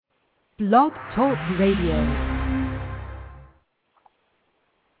Blog Talk Radio.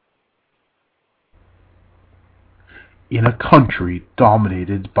 In a country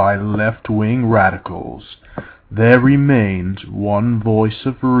dominated by left-wing radicals, there remains one voice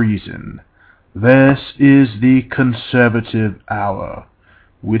of reason. This is the Conservative Hour,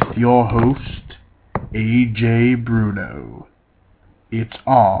 with your host, Ajay Bruno. It's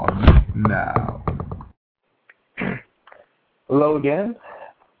on now. Hello again.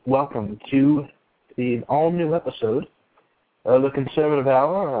 Welcome to the all-new episode of the Conservative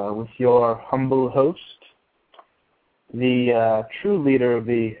Hour with your humble host, the true leader of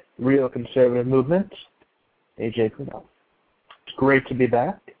the real conservative movement, Ajay Bruno. It's great to be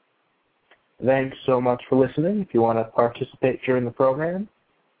back. Thanks so much for listening. If you want to participate during the program,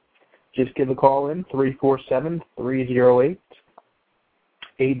 just give a call in,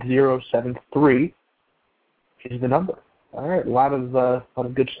 347-308-8073 is the number. All right, a lot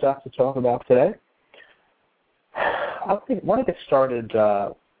of good stuff to talk about today. I want to get started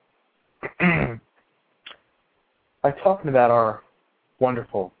by talking about our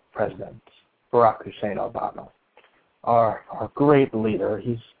wonderful president, Barack Hussein Obama, our great leader.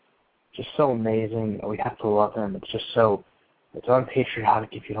 He's just so amazing. We have to love him. It's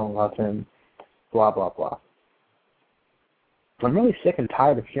unpatriotic if you don't love him, blah, blah, blah. I'm really sick and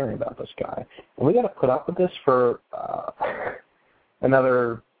tired of hearing about this guy. And we got to put up with this for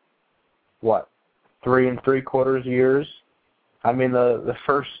another, 3 3/4 years? I mean, the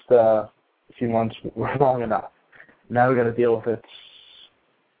first few months were long enough. Now we got to deal with it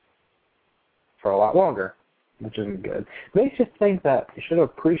for a lot longer, which isn't good. It makes you think that we should have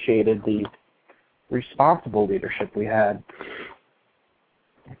appreciated the responsible leadership we had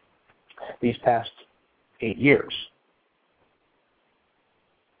these past 8 years.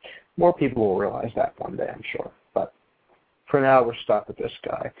 More people will realize that one day, I'm sure. But for now, we're stuck with this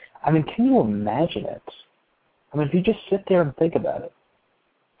guy. I mean, can you imagine it? I mean, if you just sit there and think about it,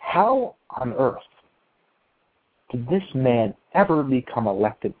 how on earth did this man ever become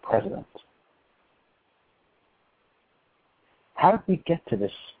elected president? How did we get to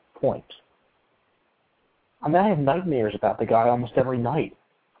this point? I mean, I have nightmares about the guy almost every night.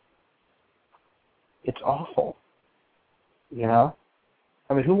 It's awful, you know?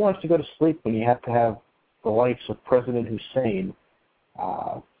 I mean, who wants to go to sleep when you have to have the likes of President Hussein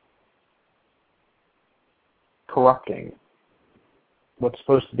corrupting what's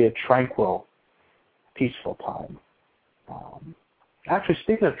supposed to be a tranquil, peaceful time? Actually,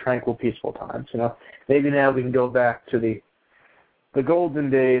 speaking of tranquil, peaceful times, you know, maybe now we can go back to the golden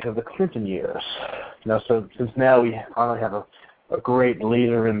days of the Clinton years. You know, so since now we finally have a great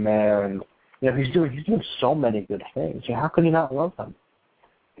leader in there, and you know, he's doing so many good things. You know, how can you not love him?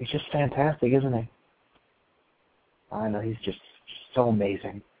 He's just fantastic, isn't he? I know, he's just so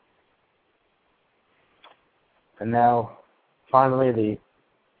amazing. And now, finally, the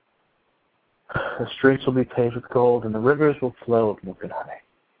streets will be paved with gold, and the rivers will flow with milk and honey.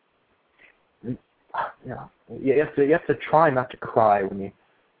 And, you know, you have to try not to cry when you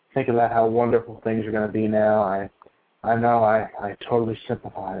think about how wonderful things are going to be now. I know I totally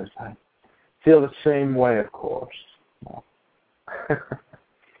sympathize. I feel the same way, of course.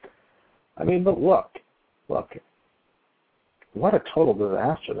 I mean, but look, what a total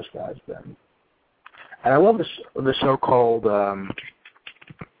disaster this guy's been. And I love the so-called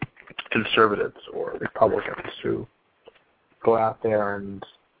conservatives or Republicans who go out there and,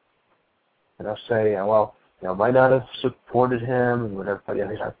 you know, say, well, you know, might not have supported him, and whatever, but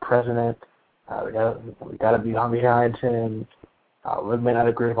he's our president. We got to be behind him. We may not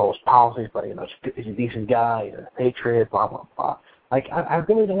agree with all his policies, but you know, he's a decent guy, he's a patriot, blah blah blah. Like, I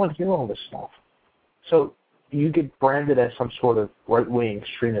really don't want to hear all this stuff. So you get branded as some sort of right-wing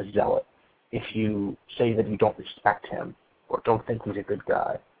extremist zealot if you say that you don't respect him or don't think he's a good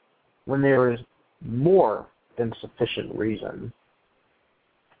guy, when there is more than sufficient reason.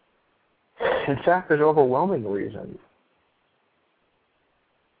 In fact, there's overwhelming reason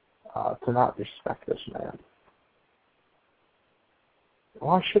to not respect this man.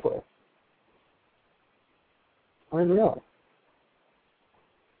 Why should we? I mean, really.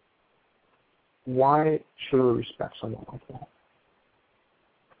 Why should we respect someone like that?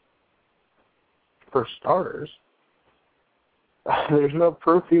 For starters, there's no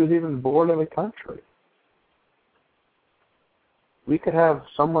proof he was even born in the country. We could have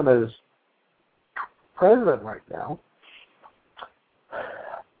someone as president right now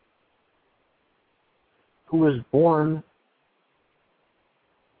who was born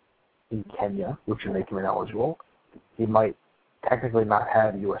in Kenya, which would make him ineligible. He might technically not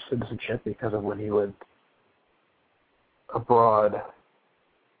have U.S. citizenship because of when he lived abroad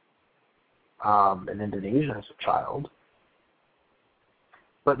in Indonesia as a child.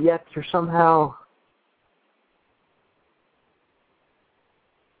 But yet you're somehow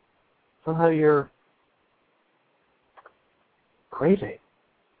you're crazy.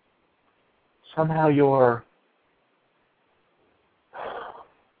 Somehow you're,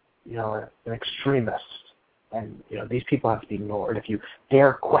 an extremist. And, these people have to be ignored. If you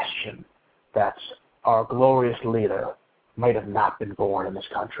dare question that our glorious leader might have not been born in this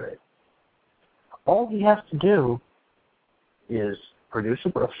country, all he has to do is produce a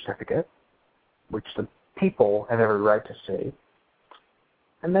birth certificate, which the people have every right to see,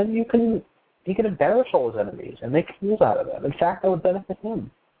 and then he can embarrass all his enemies and make fools out of them. In fact, that would benefit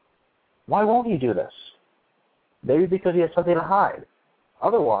him. Why won't he do this? Maybe because he has something to hide.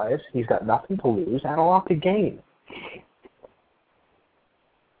 Otherwise, he's got nothing to lose and a lot to gain.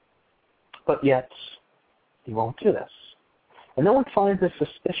 But yet, he won't do this. And no one finds this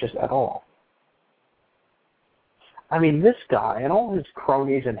suspicious at all. I mean, this guy and all his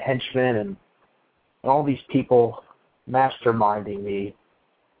cronies and henchmen and all these people masterminding the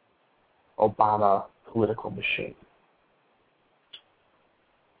Obama political machine.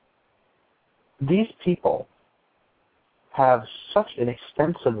 These people have such an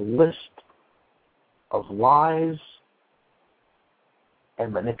extensive list of lies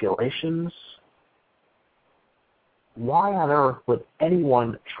and manipulations. Why on earth would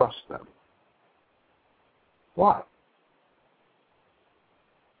anyone trust them? Why?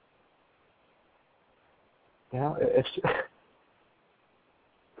 If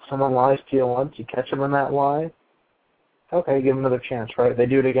someone lies to you once, you catch them in that lie, okay, give them another chance, right? They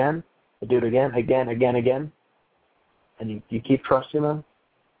do it again, again, and you keep trusting them?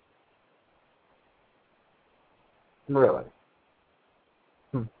 Really?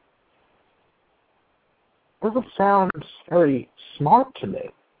 Doesn't sound very smart to me.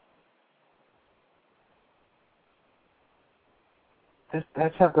 Does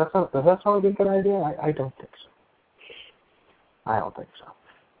that sound like a good idea? I don't think so. I don't think so.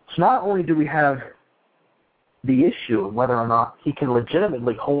 So not only do we have the issue of whether or not he can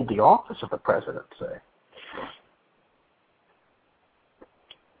legitimately hold the office of the presidency,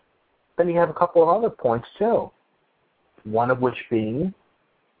 then you have a couple of other points too. One of which being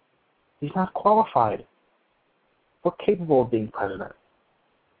he's not qualified or capable of being president.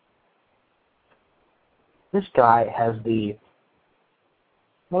 This guy has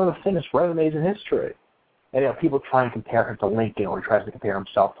one of the thinnest resumes in history. And people try and compare him to Lincoln, or he tries to compare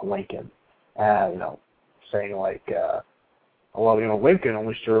himself to Lincoln. Saying like, Lincoln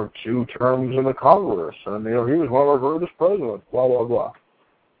only served 2 terms in the Congress, and he was one of our greatest presidents, blah, blah, blah.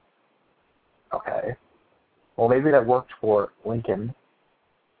 Okay. Well, maybe that worked for Lincoln,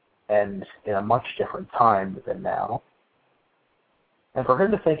 and in a much different time than now. And for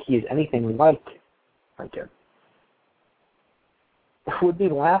him to think he is anything like Lincoln, it would be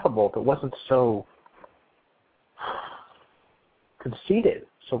laughable if it wasn't so conceited,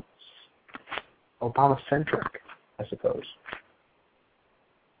 so Obama-centric, I suppose.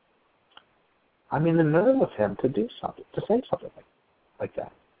 I mean, the nerve of him to do something, to say something like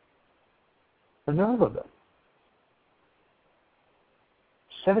that. The nerve of him.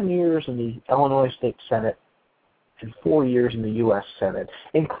 7 years in the Illinois State Senate and 4 years in the U.S. Senate,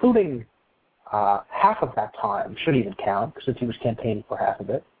 including half of that time, shouldn't even count, since he was campaigning for half of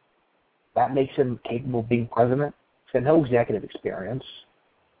it. That makes him capable of being president. He's got no executive experience.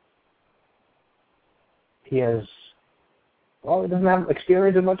 He doesn't have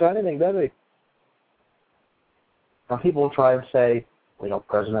experience in much of anything, does he? Now people try and say,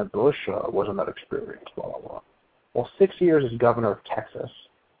 President Bush wasn't that experienced, blah, blah, blah. Well, 6 years as governor of Texas,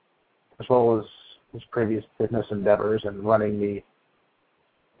 as well as his previous business endeavors and running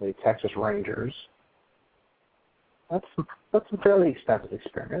the Texas Rangers, that's some fairly extensive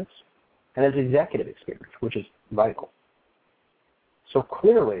experience. And his executive experience, which is vital. So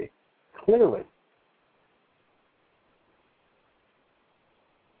clearly,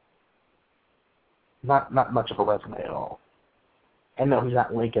 not much of a resume at all. And no, he's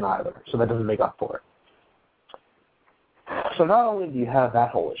not Lincoln either, so that doesn't make up for it. So not only do you have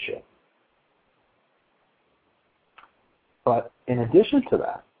that whole issue, but in addition to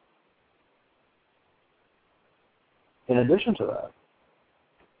that,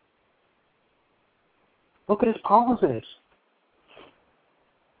 look at his policies.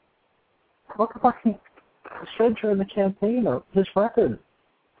 Look at what he said during the campaign, or his record.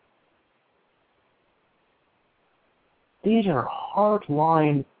 These are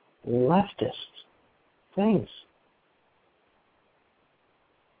hardline leftist things.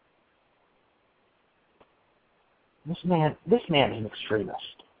 This man is an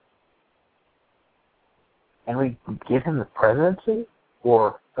extremist. and we give him the presidency,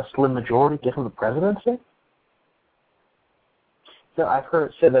 or a slim majority give him the presidency? So I've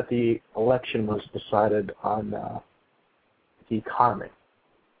heard it said that the election was decided on the economy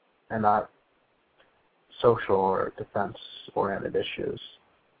and not social or defense-oriented issues.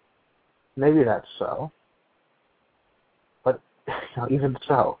 Maybe that's so, but even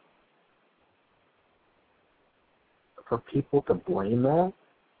so, for people to blame that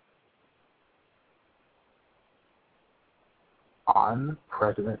on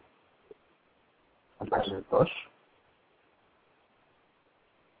President Bush,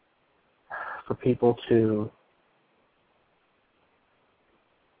 for people to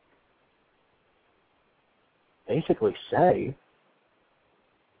basically say,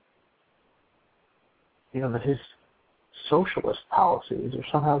 that his socialist policies are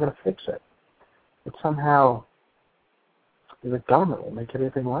somehow going to fix it. That somehow the government will make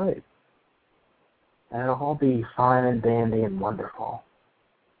everything right. And it'll all be fine and dandy and wonderful.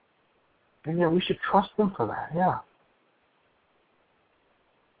 And we should trust them for that, yeah.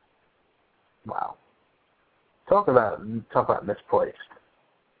 Wow. Talk about misplaced.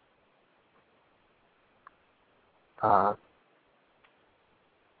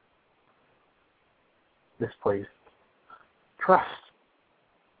 Misplaced trust.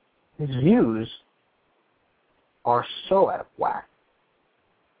 His views are so out of whack.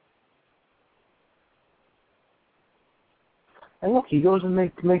 And look, he goes and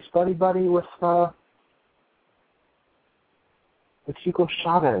makes buddy-buddy with Hugo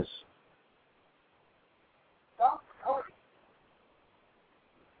Chavez.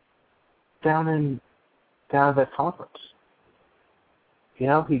 Down at that conference. He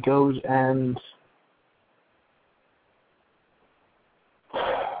goes and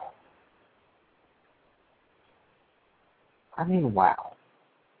wow.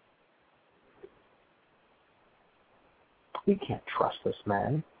 We can't trust this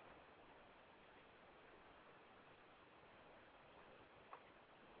man.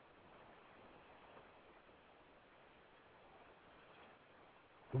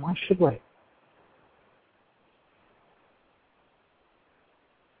 Why should we?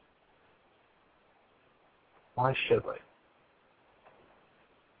 Why should we?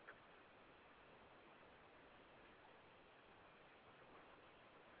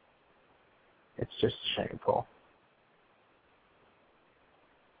 It's just shameful.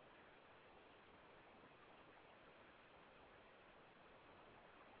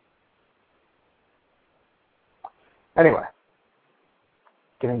 Anyway,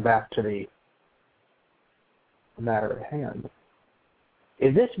 getting back to the matter at hand.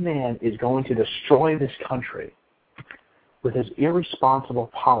 If this man is going to destroy this country with his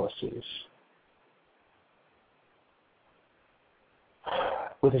irresponsible policies,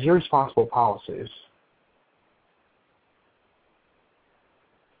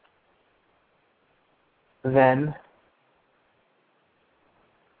 then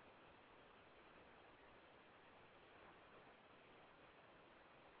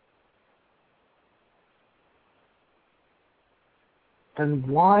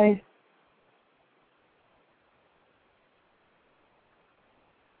why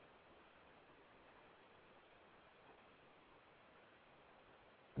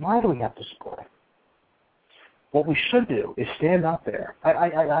do we have to support him? What we should do is stand up there.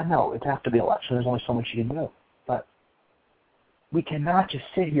 I know it's after the election. There's only so much you can do. But we cannot just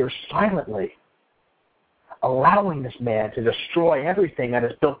sit here silently allowing this man to destroy everything that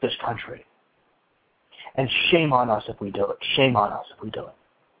has built this country. And shame on us if we do it. Shame on us if we do it.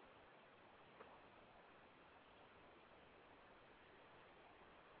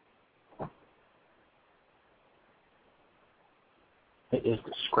 It is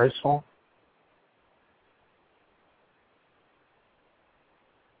disgraceful.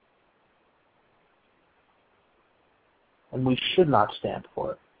 And we should not stand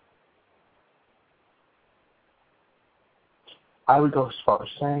for it. I would go as far as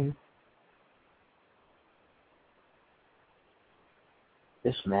saying,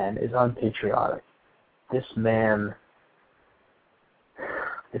 this man is unpatriotic. This man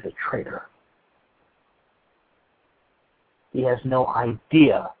is a traitor. He has no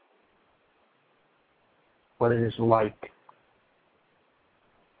idea what it is like.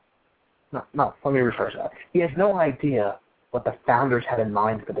 No, let me rephrase that. He has no idea what the founders had in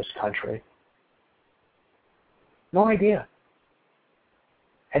mind for this country. No idea.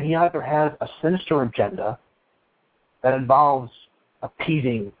 And he either has a sinister agenda that involves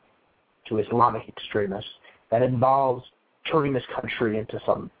appeasing to Islamic extremists, that involves turning this country into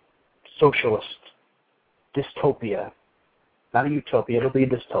some socialist dystopia. Not a utopia, it'll be a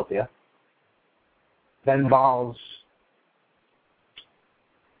dystopia. that involves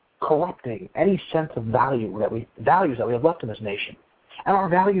corrupting any sense of values that we have left in this nation. And our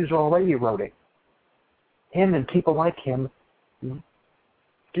values are already eroding. Him and people like him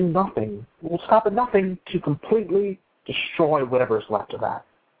do nothing, will stop at nothing to completely destroy whatever is left of that.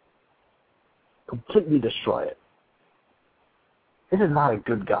 Completely destroy it. This is not a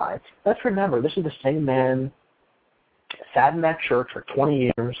good guy. Let's remember, this is the same man sat in that church for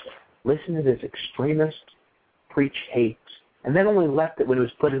 20 years, listened to this extremist preach hate, and then only left it when it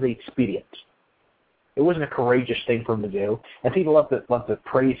was politically expedient. It wasn't a courageous thing for him to do. And people love to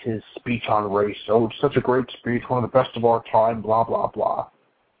praise his speech on race. Oh, it's such a great speech, one of the best of our time, blah, blah, blah.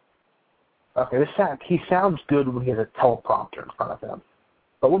 Okay, he sounds good when he has a teleprompter in front of him.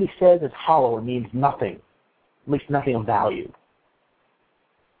 But what he says is hollow and means nothing. At least nothing of value.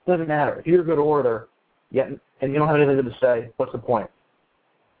 Doesn't matter. If you're a good orator, and you don't have anything good to say, what's the point?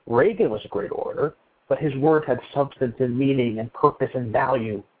 Reagan was a great orator, but his words had substance and meaning and purpose and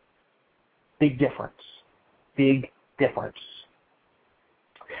value. Big difference. Big difference.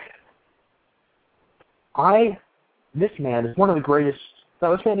 This man is one of the greatest,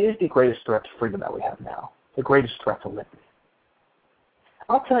 no, this man is the greatest threat to freedom that we have now. The greatest threat to liberty.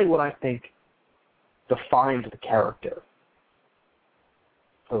 I'll tell you what I think defines the character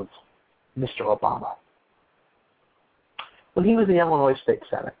of Mr. Obama. When he was in the Illinois State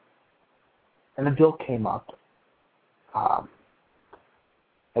Senate, and the bill came up, I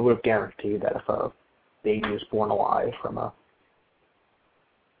would have guaranteed that if a baby was born alive from a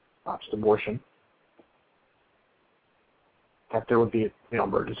botched abortion, that there would be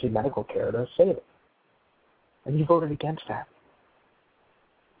emergency medical care to save it. And he voted against that.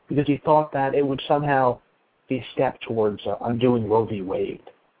 Because he thought that it would somehow be a step towards undoing Roe v. Wade.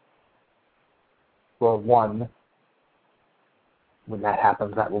 Well, one, when that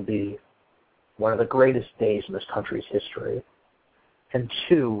happens, that will be one of the greatest days in this country's history. And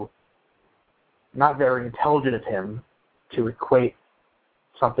two, not very intelligent of him to equate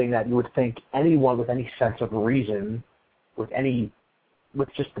something that you would think anyone with any sense of reason, with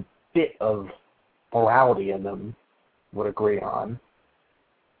just a bit of morality in them, would agree on.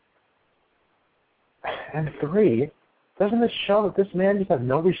 And three, doesn't this show that this man just has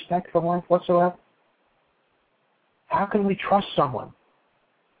no respect for life whatsoever? How can we trust someone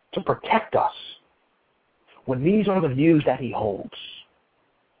to protect us when these are the views that he holds?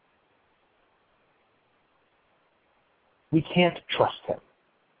 We can't trust him.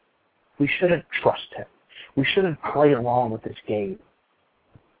 We shouldn't trust him. We shouldn't play along with this game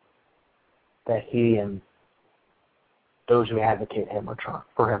that he and those who advocate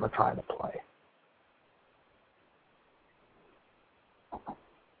for him are trying to play.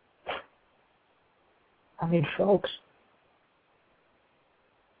 I mean, folks,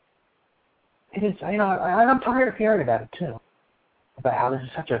 it is, I'm tired of hearing about it, too. About how this is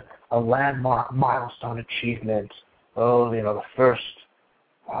such a landmark milestone achievement. Oh, the first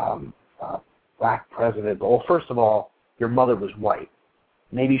black president. Well, first of all, your mother was white.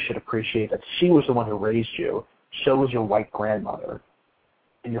 Maybe you should appreciate that she was the one who raised you. So was your white grandmother.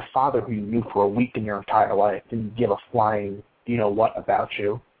 And your father, who you knew for a week in your entire life, didn't give a flying do-you-know-what about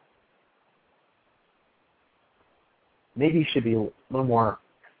you. Maybe you should be a little more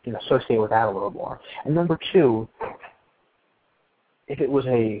associated with that a little more. And number two, if it was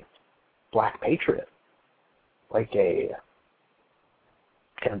a black patriot, like a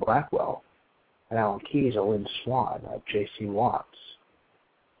Ken Blackwell, an Alan Keyes, a Lynn Swan, a J.C. Watts,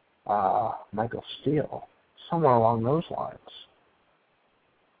 Michael Steele, somewhere along those lines.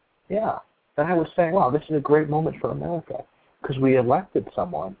 Yeah, then I would say, wow, this is a great moment for America, because we elected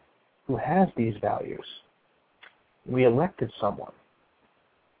someone who has these values. We elected someone.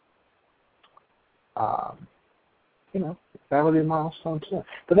 That would be a milestone too.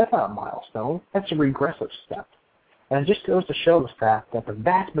 But that's not a milestone. That's a regressive step. And it just goes to show the fact that the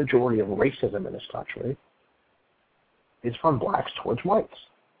vast majority of racism in this country is from blacks towards whites.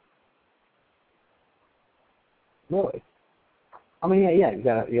 Really. I mean, you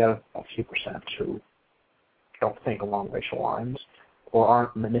got a few percent who don't think along racial lines or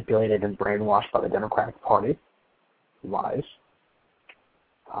aren't manipulated and brainwashed by the Democratic Party. Lies.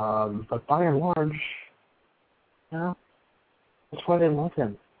 But by and large, that's why they love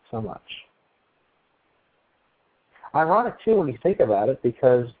him so much. Ironic, too, when you think about it,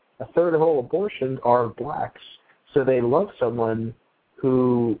 because a third of all abortions are blacks, so they love someone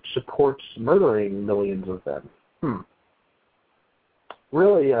who supports murdering millions of them.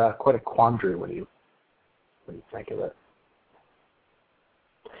 Really quite a quandary when you think of it.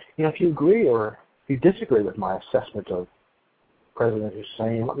 If you agree or if you disagree with my assessment of President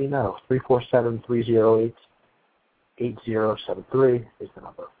Hussein, let me know. 347-308-8073 is the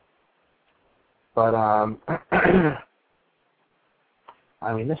number. But, I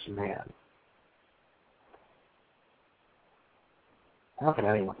mean, this man, how can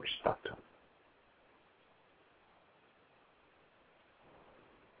anyone respect him?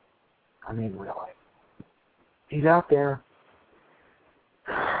 I mean, really. He's out there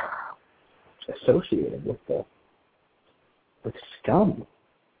associated with scum,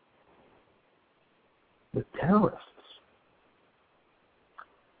 with terrorists.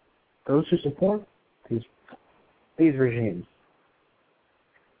 Those who support these regimes.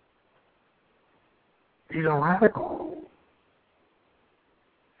 He's a radical.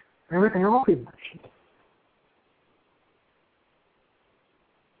 Everything else he mentioned.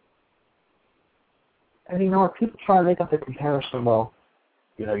 And if people try to make up the comparison, well,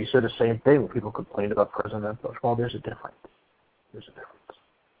 you said the same thing when people complained about President Bush. Well, there's a difference. There's a difference.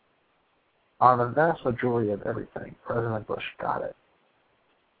 On the vast majority of everything, President Bush got it.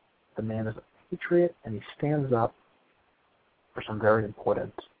 The man is a patriot, and he stands up for some very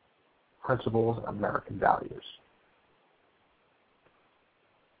important principles and American values.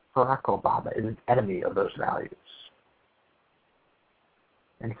 Barack Obama is an enemy of those values.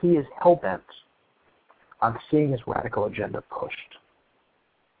 And he is hell-bent on seeing his radical agenda pushed.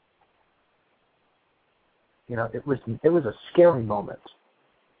 It was a scary moment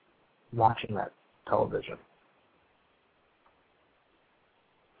watching that television.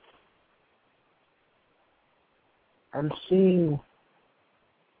 And seeing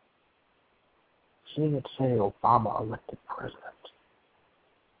it say Obama elected president.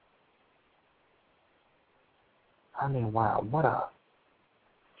 I mean, wow, what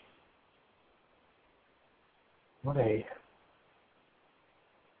a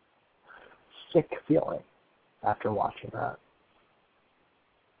sick feeling after watching that.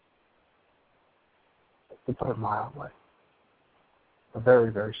 To put it mildly. A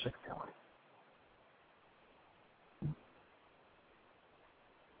very, very sick feeling.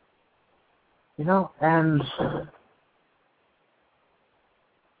 And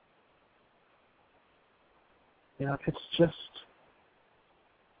it's just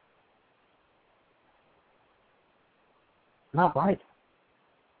not right.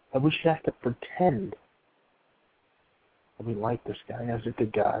 And we should have to pretend that we like this guy as a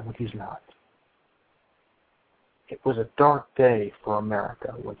good guy when he's not. It was a dark day for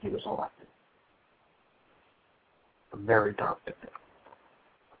America when he was elected. A very dark day.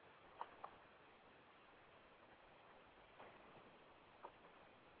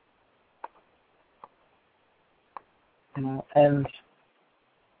 And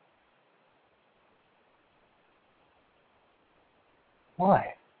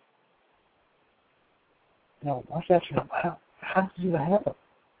why? Why should how did this even happen?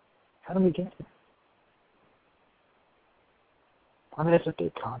 How did we get here? I mean, it's a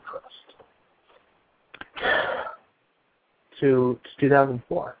big contrast to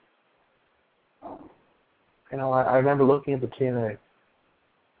 2004. I remember looking at the TNA.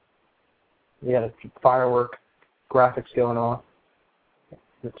 We had a firework graphics going on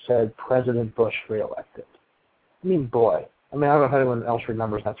that said President Bush reelected. I mean, boy. I don't know if anyone else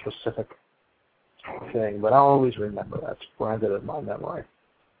remembers that specific thing, but I'll always remember that. It's branded in my memory.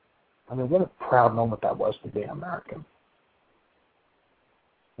 I mean, what a proud moment that was to be American.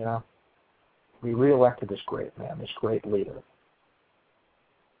 We reelected this great man, this great leader,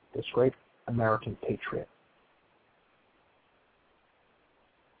 this great American patriot.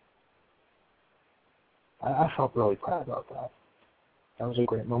 I felt really proud about that. That was a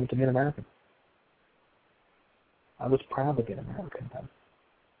great moment to be an American. I was proud to be an American then.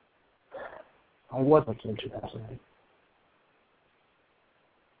 I wasn't in 2008.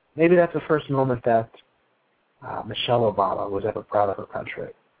 Maybe that's the first moment that Michelle Obama was ever proud of her country.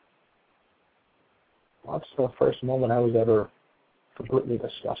 Well, that's the first moment I was ever completely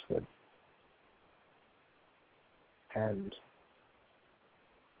disgusted. And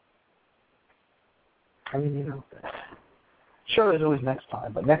I mean, sure, there's always next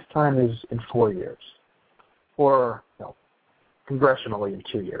time, but next time is in 4 years. Or, congressionally in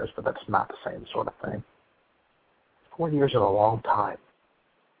 2 years, but that's not the same sort of thing. 4 years is a long time,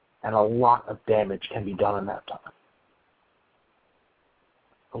 and a lot of damage can be done in that time.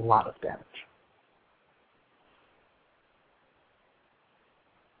 A lot of damage.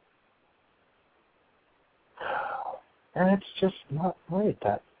 And it's just not right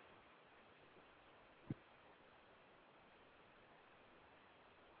that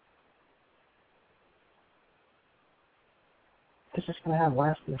this is going to have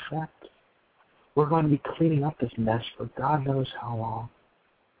lasting effect. We're going to be cleaning up this mess for God knows how long.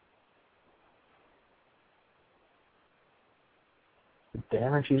 The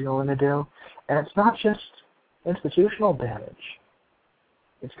damage he's going to do. And it's not just institutional damage.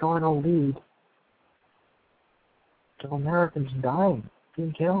 It's going to lead to Americans dying,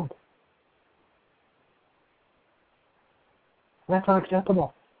 being killed. That's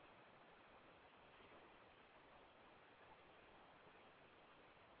unacceptable.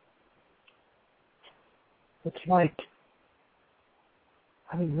 It's like,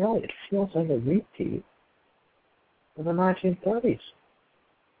 I mean, really, it feels like a repeat of the 1930s.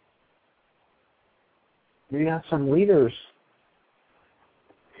 You got some leaders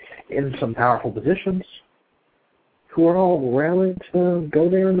in some powerful positions who are all rallying to go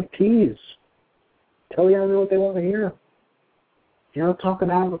there and appease. Tell the enemy what they want to hear. You know, talk it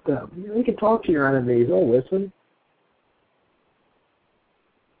out with them. You can talk to your enemies. Oh, listen.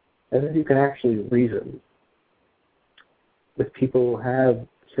 And then you can actually reason with people who have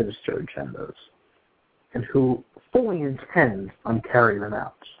sinister agendas and who fully intend on carrying them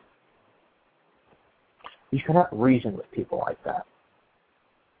out. You cannot reason with people like that.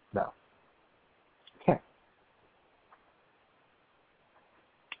 No. You can't.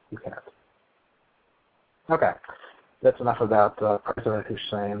 You can't. Okay. That's enough about President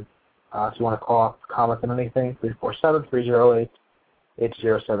Hussein. If you want to call, comment on anything,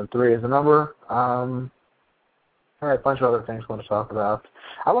 347-308-8073 is the number. All right, a bunch of other things I want to talk about.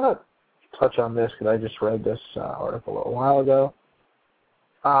 I want to touch on this because I just read this article a little while ago.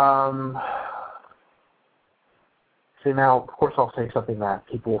 See, now, of course, I'll say something that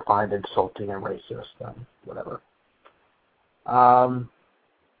people will find insulting and racist and whatever.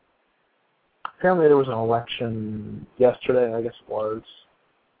 Apparently there was an election yesterday, I guess it was,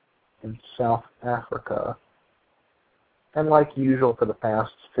 in South Africa. And like usual for the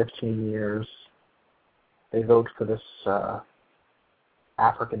past 15 years, they vote for this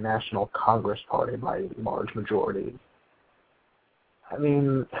African National Congress Party by a large majority. I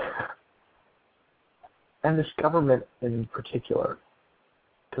mean, and this government in particular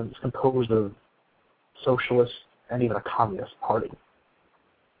is composed of socialists and even a communist party.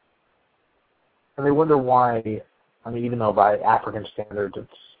 And they wonder why, I mean, even though by African standards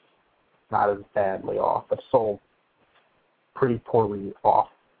it's not as badly off, but still pretty poorly off.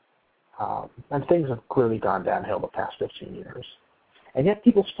 And things have clearly gone downhill the past 15 years. And yet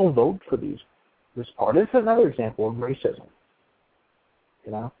people still vote for this party. This is another example of racism.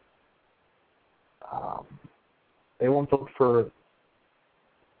 You know? They won't vote for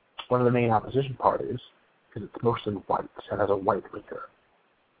one of the main opposition parties because it's mostly white and has a white leader.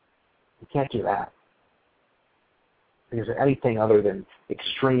 You can't do that. Because anything other than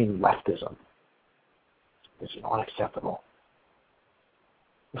extreme leftism is unacceptable.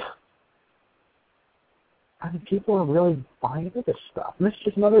 I mean, people are really buying into this stuff. And this is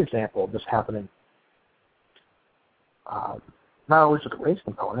just another example of this happening. Not always with the race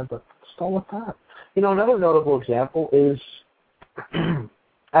component, but still with that. You know, another notable example is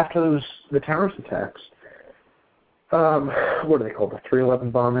after the terrorist attacks, what are they called? The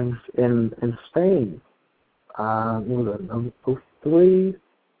 3/11 bombings in Spain. What was it? 03?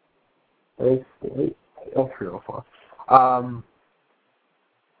 04.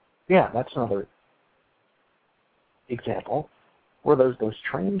 Yeah, that's another example where those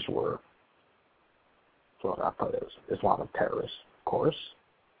trains were thrown up by those Islamic terrorists, of course.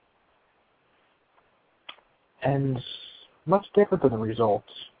 And much different than the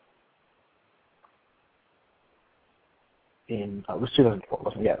results it was 2004,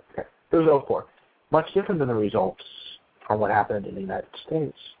 wasn't it? Yeah, okay. It was 2004. Much different than the results from what happened in the United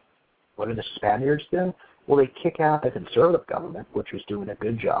States. What did the Spaniards do? Well, they kick out the conservative government, which was doing a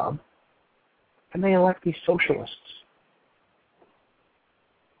good job, and they elect these socialists.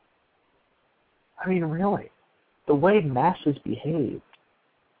 I mean, really, the way masses behave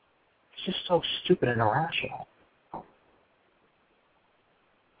is just so stupid and irrational.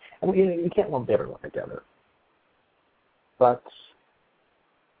 And you can't lump everyone together. But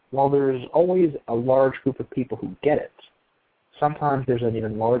while there's always a large group of people who get it, sometimes there's an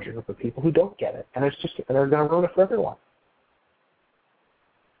even larger group of people who don't get it. And they're going to ruin it for everyone.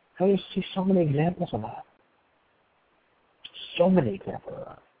 And you see so many examples of that. So many examples of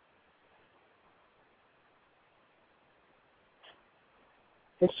that.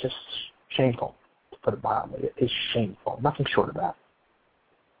 It's just shameful, to put it mildly. It is shameful. Nothing short of that.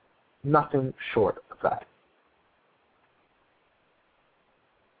 Nothing short of that.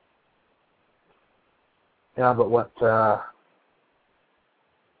 Yeah, but what are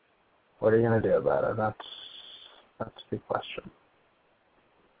you going to do about it? That's the big question.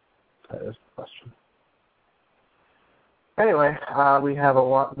 That is the question. Anyway, we have a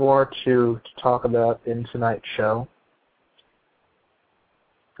lot more to talk about in tonight's show.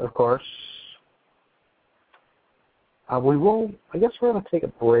 Of course, I guess we're going to take a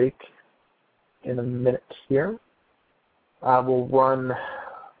break in a minute here. We'll run a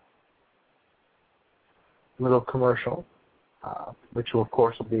little commercial, which will, of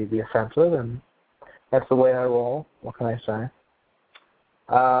course, will be the offensive, and that's the way I roll. What can I say?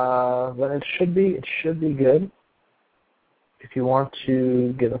 But it should be good. If you want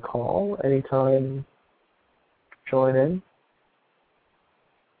to give a call anytime, join in.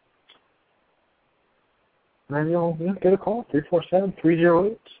 And then you'll get a call,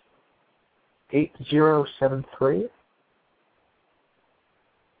 347-308-8073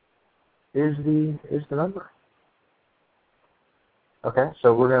 is the number. Okay,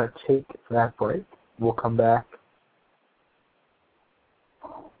 so we're going to take that break. We'll come back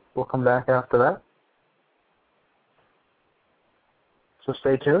after that. So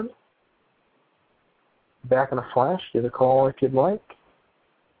stay tuned. Back in a flash. Give a call if you'd like.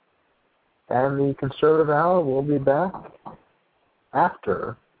 And the Conservative Hour will be back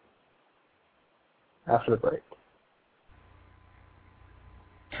after the break.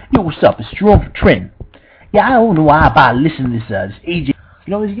 Yo, what's up? It's Jerome from Trenton. Yeah, I don't know why I listen to this Ajay.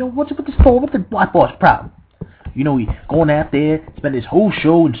 What's with this for? What's the white boy's problem? He going out there, spend his whole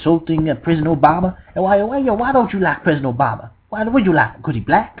show insulting President Obama. And why don't you like President Obama? Why do you like him? Because he's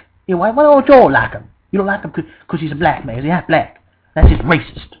black? Why don't you all like him? You don't like him because he's a black man. He's half black. That's just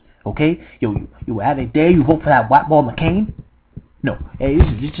racist. Okay? You out there, you vote for that white boy McCain? No,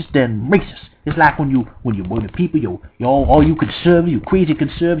 it's just racist. It's like when the people, all you conservatives, you crazy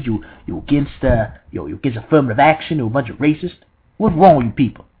conservatives, you against affirmative action, you're a bunch of racists. What's wrong with you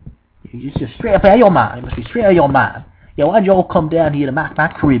people? It's just straight up out of your mind. It must be straight out of your mind. Why'd you all come down here to my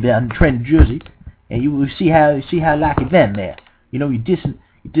crib down in Trenton, Jersey, and you see how like it then there? You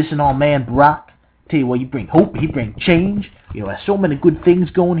dissing our man Barack. Tell you what, you bring hope, he bring change. There's so many good things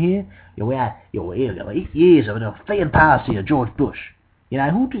going here. We had 8 years of the failing policy of George Bush.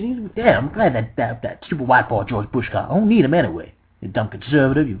 I'm glad that stupid white boy George Bush got. I don't need him anyway. You dumb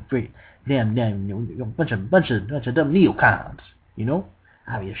conservative, you bunch of dumb neocons.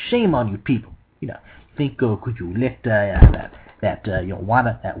 I mean, shame on you people. Think could you elect that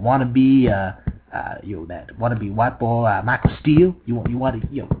wannabe white boy Michael Steele? You want to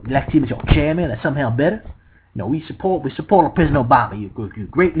elect him as your chairman? That's somehow better. We support President Obama. You're a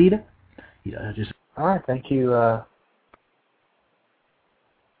great leader. All right, thank you.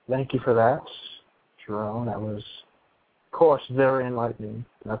 Thank you for that, Jerome. That was, of course, very enlightening.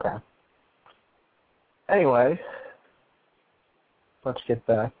 Okay. Anyway, let's get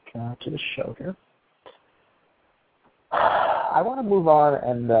back to the show here. I want to move on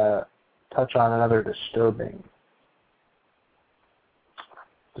and touch on another disturbing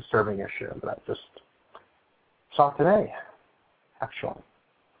issue that I just saw today, actually.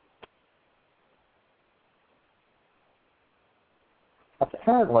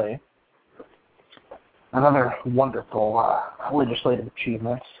 Apparently, another wonderful legislative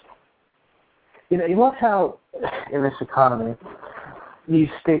achievement. You look how, in this economy, these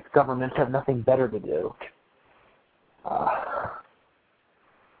state governments have nothing better to do.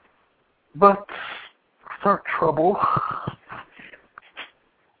 But start trouble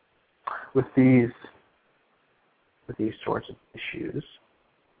with these sorts of issues.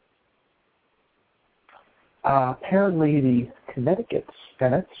 Apparently, the Connecticut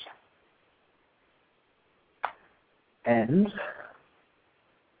Senate and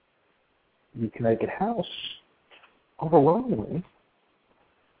the Connecticut House overwhelmingly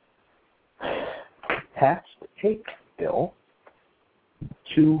passed a bill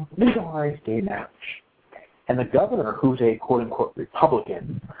to legalize gay marriage. And the governor, who's a quote-unquote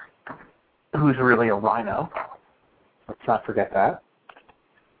Republican, who's really a rhino, let's not forget that,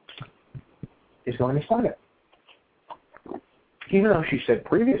 is going to sign it. Even though she said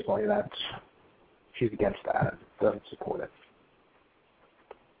previously that she's against that and doesn't support it.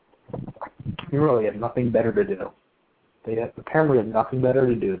 You really have nothing better to do. They apparently have nothing better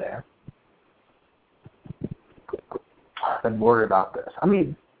to do there than worry about this. I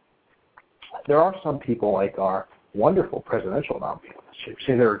mean, there are some people like our wonderful presidential nominees who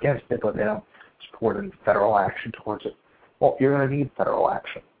say they're against it, but they don't support any federal action towards it. Well, you're going to need federal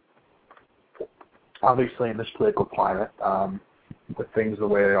action. Obviously, in this political climate, with things the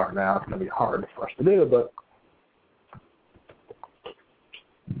way they are now, it's going to be hard for us to do, but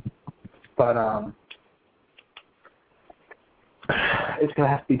it's going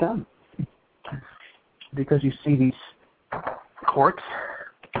to have to be done. Because you see these courts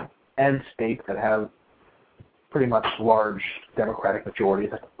and states that have pretty much large Democratic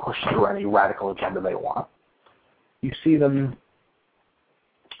majorities that can push through any radical agenda they want. You see them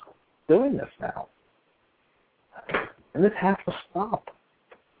doing this now. And this has to stop.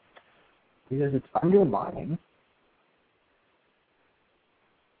 Because it's undermining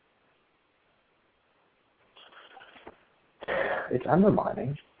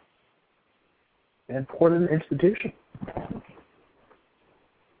an important institution.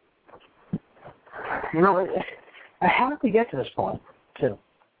 You know, how did we get to this point, too?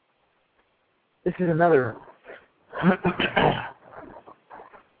 This is another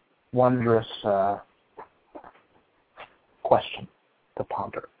wondrous question to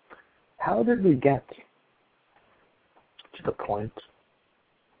ponder. How did we get to the point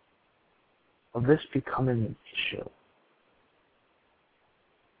of this becoming an issue?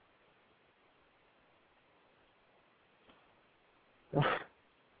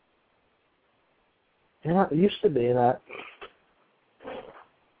 You know, it used to be that,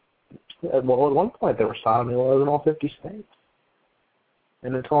 well, at one point there were sodomy laws in all 50 states.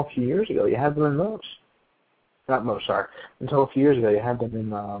 And until a few years ago, you had them in most. Not most, sorry. Until a few years ago, you had them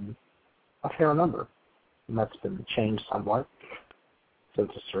in a fair number. And that's been changed somewhat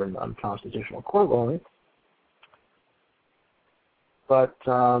since a certain unconstitutional court ruling. But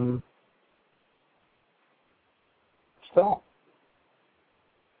still.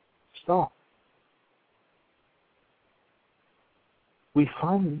 We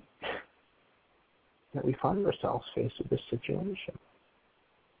find ourselves faced with this situation.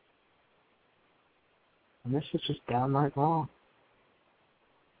 And this is just downright wrong.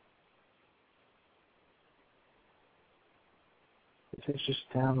 This is just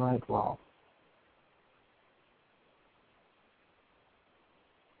downright wrong.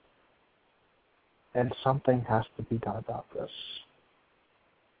 And something has to be done about this.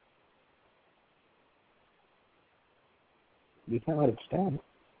 We can't let it stand.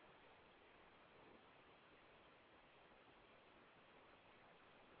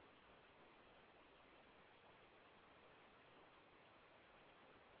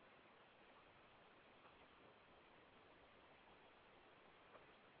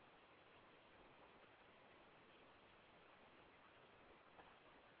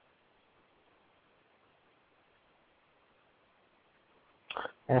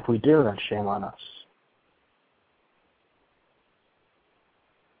 And if we do, then shame on us.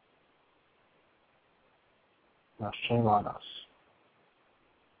 Now, shame on us.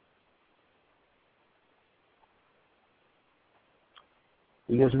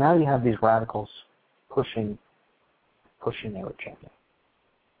 Because now you have these radicals pushing their agenda.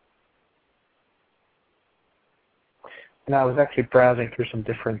 And I was actually browsing through some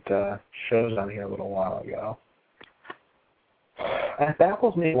different shows on here a little while ago. And it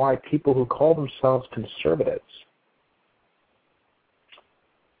baffles me why people who call themselves conservatives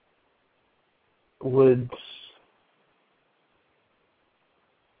would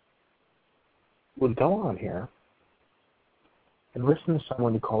go on here and listen to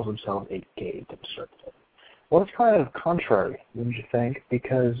someone who calls themselves a gay conservative. Well, it's kind of contrary, wouldn't you think?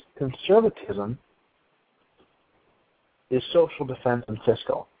 Because conservatism is social defense and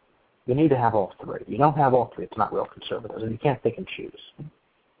fiscal. You need to have all three. You don't have all three, it's not real conservatism. You can't pick and choose.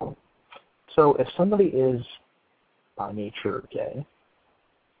 So if somebody is by nature gay,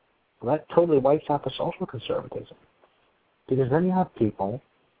 well, that totally wipes out the social conservatism. Because then you have people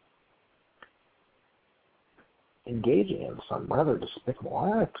engaging in some rather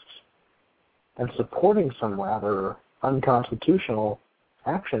despicable acts and supporting some rather unconstitutional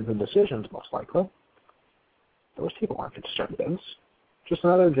actions and decisions, most likely. Those people aren't conservatives. Just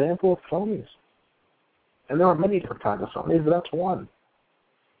another example of phonies. And there are many different kinds of phonies, but that's one.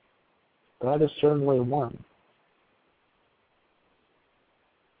 That is certainly one.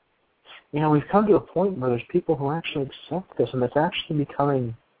 You know, we've come to a point where there's people who actually accept this, and it's actually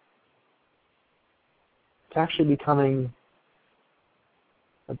becoming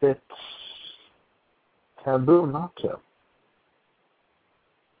a bit taboo not to.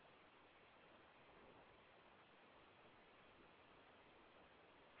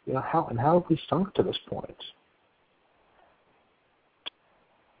 You know, how have we sunk to this point?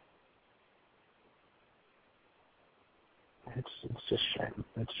 It's just shame.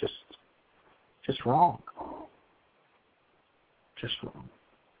 It's just wrong. Just wrong.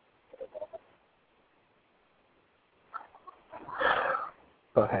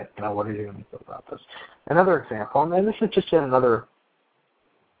 But hey, now what are you going to do about this? Another example, and this is just yet another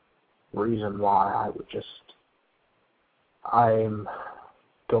reason why I'm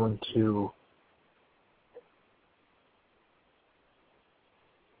going to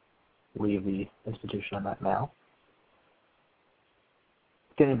leave the institution I'm at now.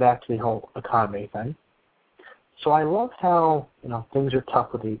 Getting back to the whole economy thing. So I love how, things are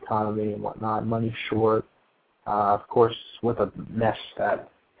tough with the economy and whatnot, money's short. Of course, with a mess that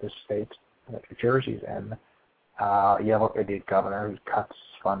this state, that New Jersey's in, you have a governor who cuts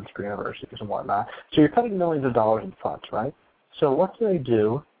funds for universities and whatnot. So you're cutting millions of dollars in funds, right? So what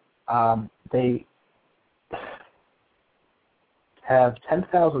do? They have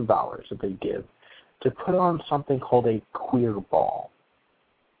 $10,000 that they give to put on something called a queer ball.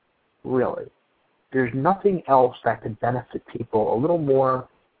 Really. There's nothing else that could benefit people a little more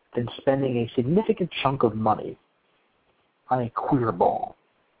than spending a significant chunk of money on a queer ball.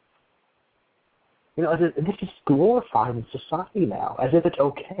 This is glorified in society now, as if it's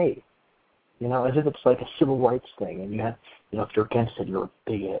okay. As if it's like a civil rights thing, and you have, if you're against it, you're a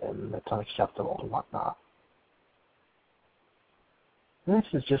bigot, and it's unacceptable and whatnot. And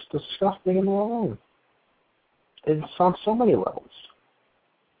this is just disgusting and wrong. It's on so many levels.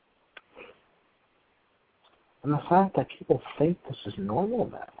 And the fact that people think this is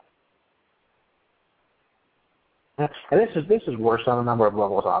normal now. And this is worse on a number of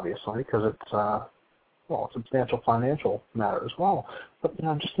levels, obviously, because it's a substantial financial matter as well. But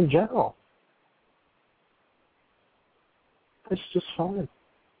just in general, it's just fine.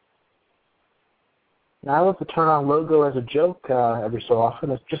 Now, I love to turn on logo as a joke every so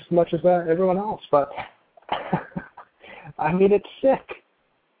often, just as much as everyone else. But I mean, it's sick.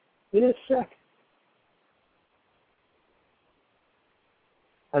 It is sick.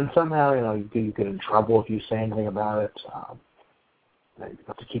 And somehow, you get in trouble if you say anything about it. You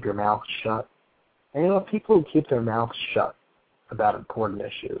have to keep your mouth shut. And people who keep their mouths shut about important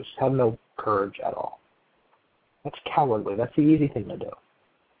issues have no courage at all. That's cowardly. That's the easy thing to do.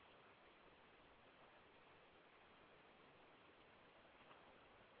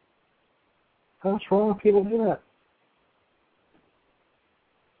 What's wrong with people do that?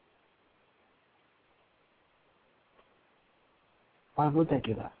 Why would they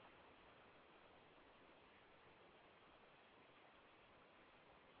do that?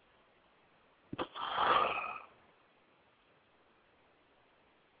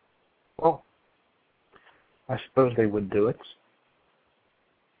 Well, I suppose they would do it.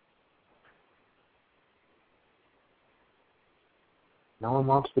 No one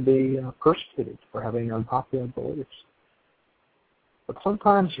wants to be persecuted for having unpopular beliefs. But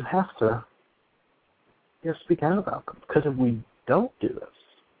sometimes you have to speak out about them. Because if we don't do this,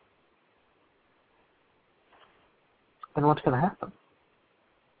 then what's going to happen?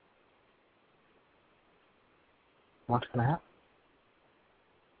 What's going to happen?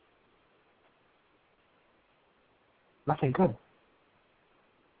 Nothing good.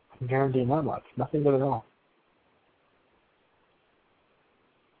 I can guarantee my life. Nothing good at all.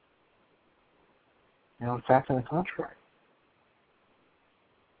 In fact, on the contrary.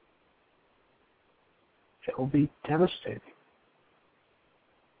 It will be devastating.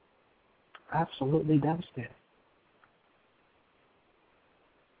 Absolutely devastating.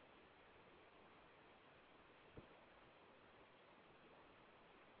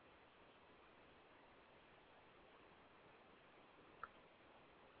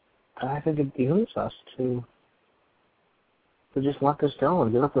 And I think it behooves us to just let this go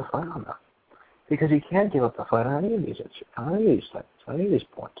and give up the fight on that. Because you can't give up the fight on any of these issues, on any of these things, on any of these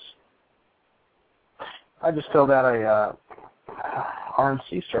points. I just filled out a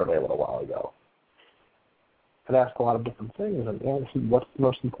RNC survey a little while ago. It asked a lot of different things, and what's the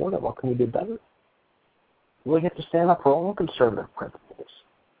most important? What can we do better? We have to stand up for all conservative principles,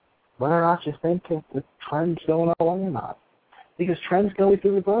 whether or not you think the trend's going our way or not. Because trends can always be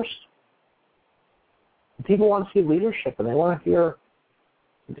reversed. People want to see leadership, and they want to hear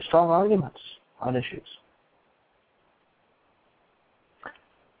strong arguments on issues.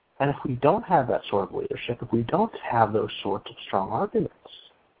 And if we don't have that sort of leadership, if we don't have those sorts of strong arguments,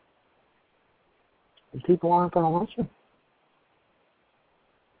 then people aren't going to listen.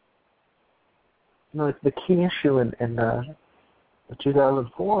 The key issue in the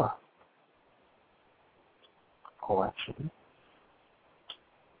 2004 election,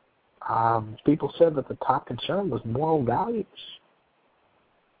 people said that the top concern was moral values.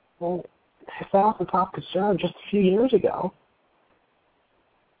 Well, if that was the top concern just a few years ago,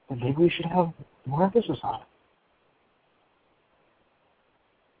 then maybe we should have more emphasis on it.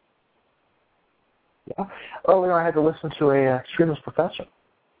 Yeah. Earlier, I had to listen to a extremist professor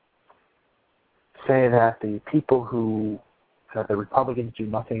say that the Republicans do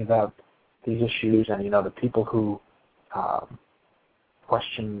nothing about these issues, and the people who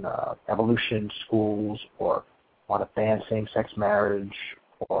question evolution in schools or want to ban same-sex marriage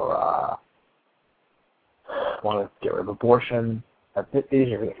or want to get rid of abortion.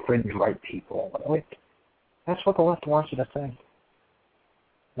 These are the fringe right people. Like, that's what the left wants you to think.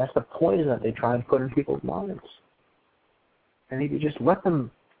 That's the poison that they try and put in people's minds. And if you just let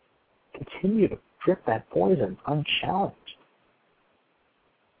them continue to drip that poison unchallenged,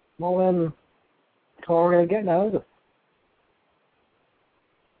 well then, that's all we're going to get now, is it?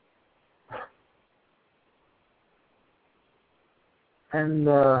 And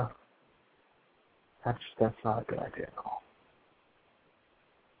that's not a good idea at all.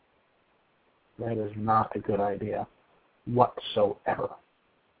 That is not a good idea whatsoever.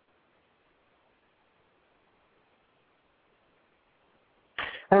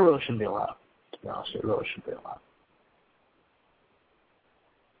 And it really shouldn't be allowed. To be honest, it really shouldn't be allowed.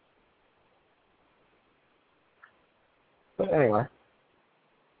 But anyway,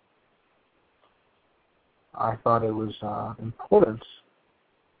 I thought it was important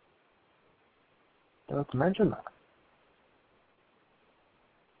to mention that.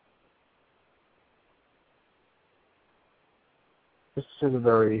 This is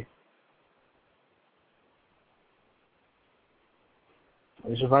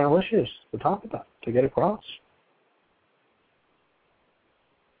these are vital issues to talk about, to get across.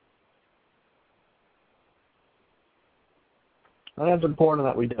 And it's important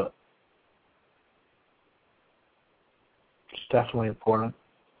that we do it. It's definitely important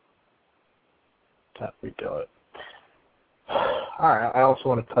that we do it. All right, I also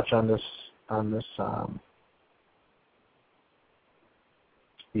want to touch on this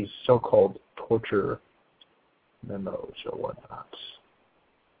these so-called torture memos or whatnot.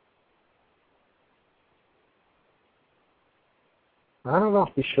 I don't know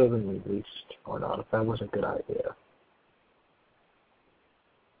if these should have been released or not, if that was a good idea.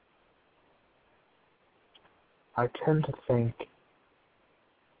 I tend to think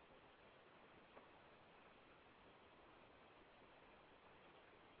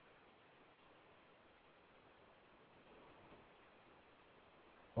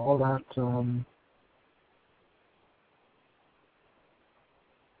all that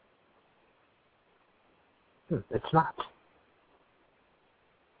it's not.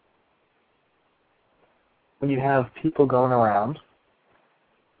 When you have people going around,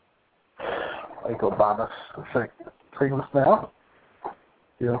 like Obama's famous now,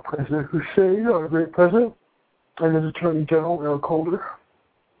 President Hussein, our great president, and his Attorney General, Calder,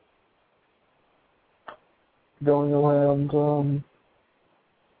 going around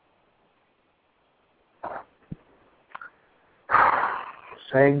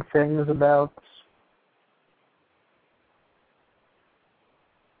saying things about,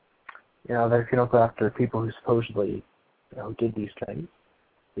 that if you don't go after people who supposedly, did these things,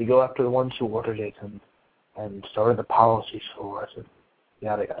 you go after the ones who ordered it and started the policies for us and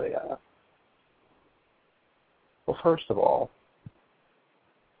yada, yada, yada. Well, first of all,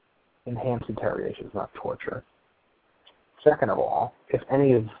 enhanced interrogation is not torture. Second of all, if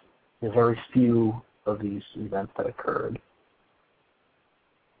any of the very few of these events that occurred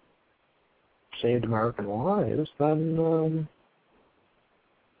saved American lives, then,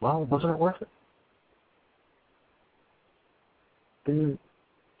 wasn't it worth it? Didn't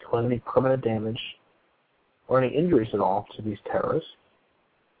cause any permanent damage or any injuries at all to these terrorists.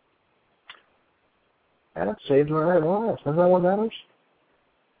 And it saved American lives. Isn't that what matters?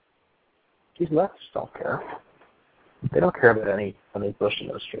 These leftists don't care. They don't care about any Bush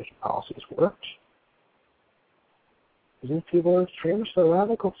administration policies worked. These people are extremists, they're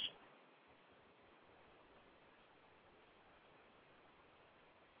radicals.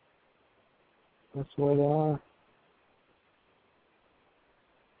 That's the way they are.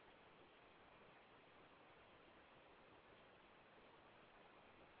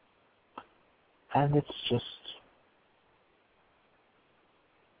 And it's just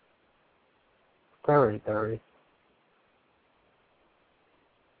very, very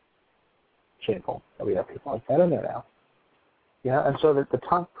shameful that we have people like that in there now. Yeah, and so that the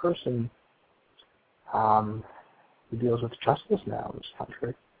top person who deals with justice now in this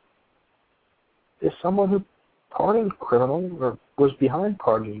country is someone who pardoned criminals or was behind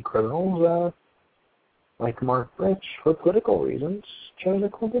pardoning criminals like Mark Rich for political reasons during the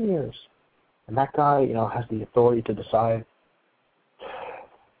Clinton years. And that guy, has the authority to decide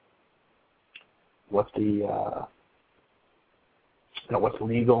what what's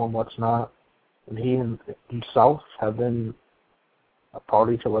legal and what's not. And he himself have been a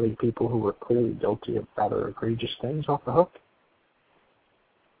party to letting people who were clearly guilty of rather egregious things off the hook.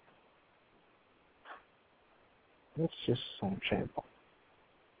 It's just so shameful.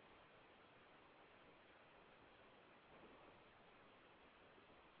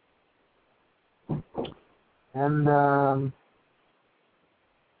 And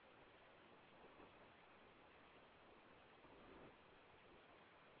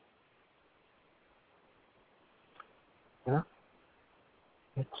yeah,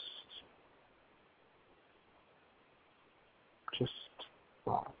 it's just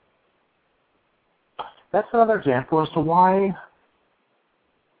wrong. That's another example as to why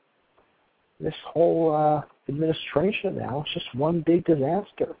this whole administration now is just one big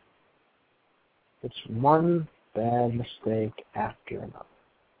disaster. It's one bad mistake after another.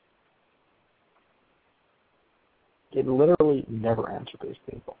 It literally never ends with these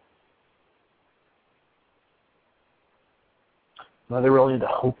people. Whether really into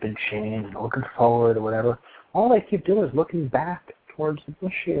hope and change and looking forward or whatever, all they keep doing is looking back towards the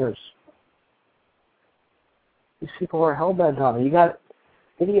Bush years. These people are hell-bent on it. You got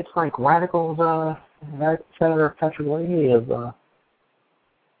idiots like radicals, Senator Patrick Leahy of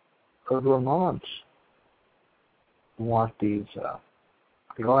Vermont who want these to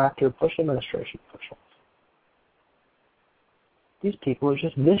go after Bush administration officials. These people are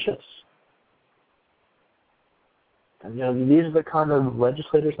just vicious. And these are the kind of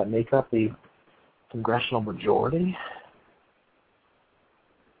legislators that make up the congressional majority.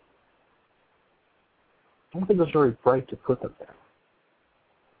 I don't think it's very bright to put them there.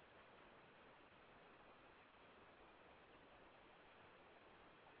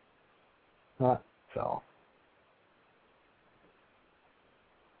 Not so.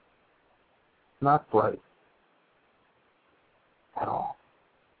 Not bright. At all.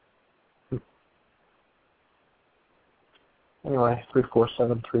 Anyway,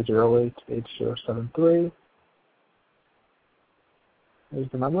 347-308-8073 is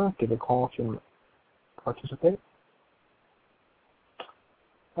the number. Give a call if you want to participate.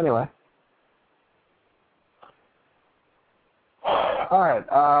 Anyway. Alright,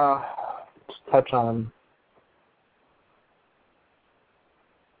 let's touch on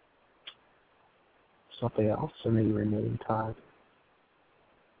something else in the remaining time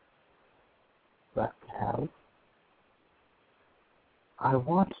that we have. I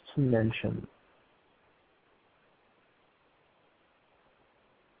want to mention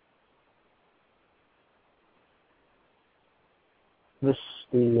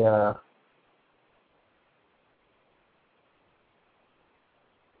the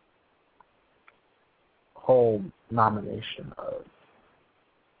whole nomination of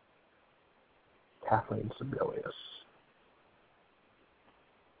Kathleen Sebelius,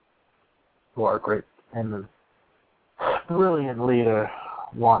 who our great and brilliant leader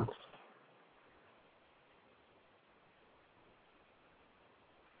wants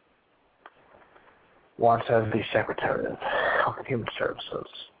as the Secretary of Health and Human Services.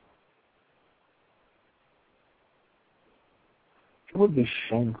 It would be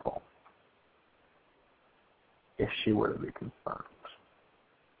shameful if she were to be confirmed.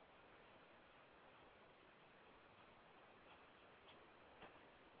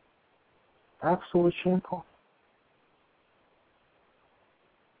 Absolutely shameful.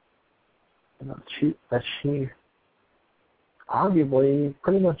 That she arguably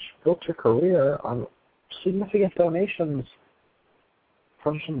pretty much built her career on significant donations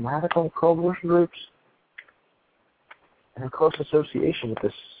from some radical pro-abortion groups and in close association with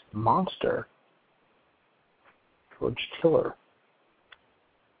this monster, George Tiller.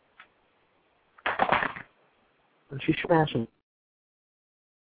 And she should imagine.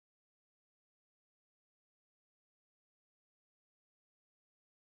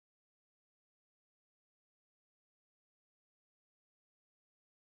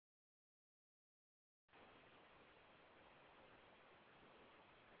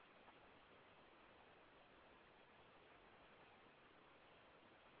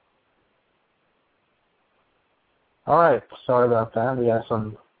 Alright, sorry about that. We had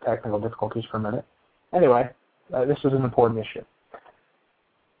some technical difficulties for a minute. Anyway, this is an important issue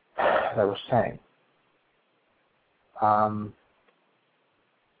that I was saying.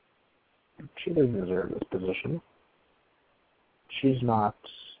 She doesn't deserve this position. She's not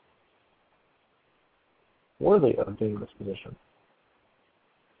worthy of being in this position.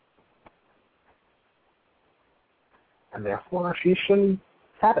 And therefore, she shouldn't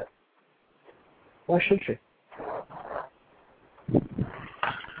have it. Why should she?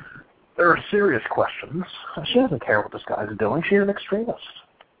 There are serious questions. She doesn't care what this guy's doing. She's an extremist.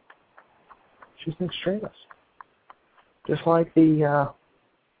 She's an extremist. Just like the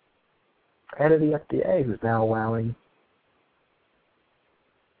head of the FDA, who's now allowing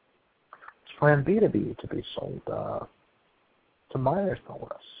Plan B to be sold to minors, no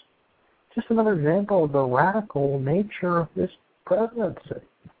less. Just another example of the radical nature of this presidency.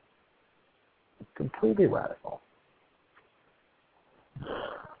 completely radical.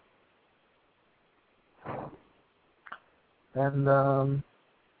 And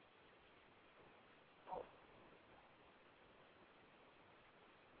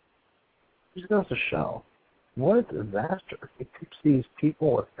just goes to show what a disaster. It keeps these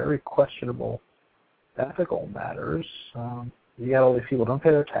people with very questionable ethical matters. You got all these people who don't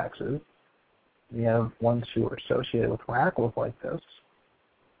pay their taxes. You have ones who are associated with radicals like this,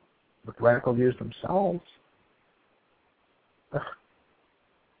 with radical views themselves.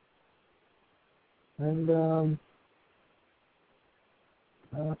 And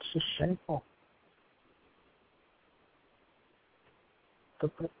it's just shameful.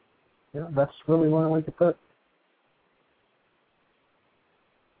 But, yeah, that's really one way to put it.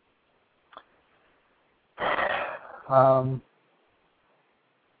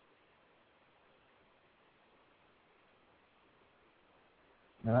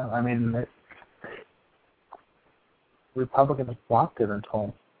 I mean, Republicans blocked it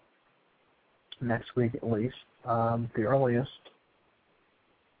until next week at least, the earliest.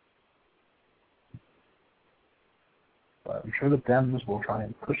 But I'm sure the Dems will try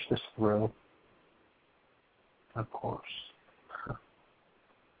and push this through, of course.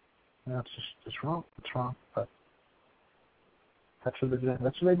 That's just wrong. It's wrong. But that's what they do.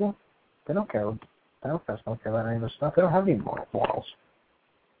 That's what they do. They don't care. Democrats don't care about any of this stuff. They don't have any morals.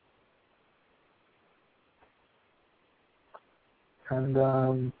 And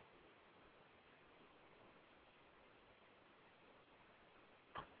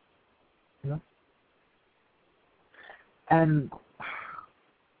you know, and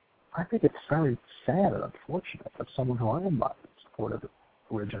I think it's very sad and unfortunate that someone who I am supported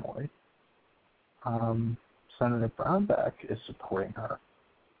originally, Senator Brownback, is supporting her,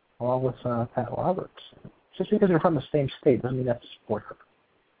 along with Pat Roberts. Just because they're from the same state doesn't mean you have to support her.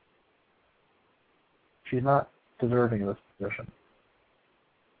 She's not deserving of this position.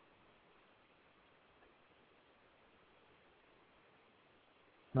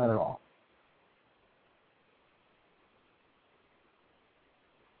 Not at all.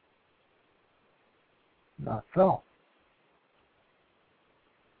 Not at all.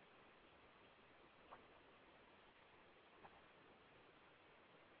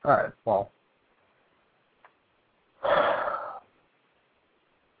 All right, well,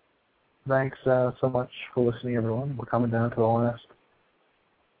 thanks so much for listening, everyone. We're coming down to the last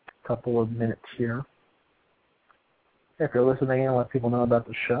couple of minutes here. If you're listening in, let people know about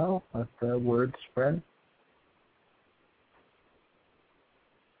the show. Let the word spread.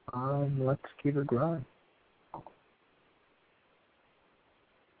 Let's keep it growing. All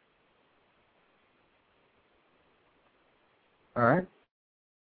right.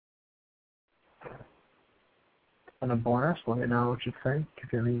 It's been a blast. Let me know what you think.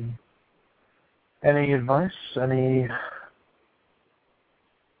 If you have any advice, any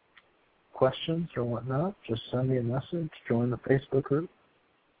questions or whatnot, just send me a message. Join the Facebook group.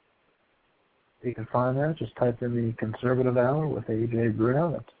 You can find that. Just type in the Conservative Hour with Ajay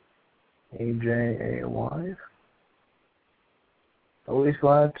Bruno. That's AJAY. Always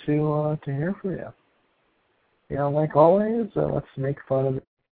glad to hear from you. You know, like always, let's make fun of the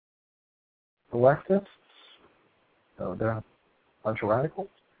leftists. So they're a bunch of radicals.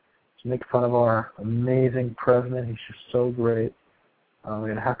 Let's make fun of our amazing president. He's just so great.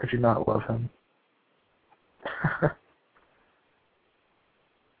 And how could you not love him?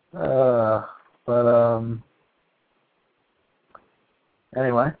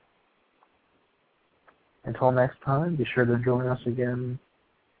 Anyway, until next time, be sure to join us again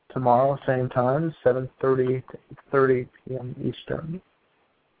tomorrow, same time, 7:30 to 8:30 p.m. Eastern.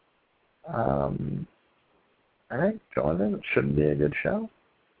 All right, join in. It shouldn't be a good show.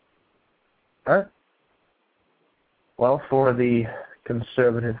 All right. Well, for the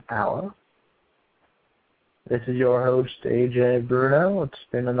Conservative Hour, this is your host, AJ Bruno. It's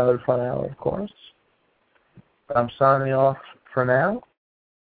been another fun hour, of course. But I'm signing off for now.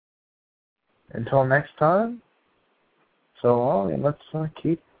 Until next time, so long, and let's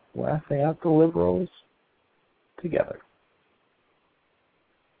keep laughing at the liberals together.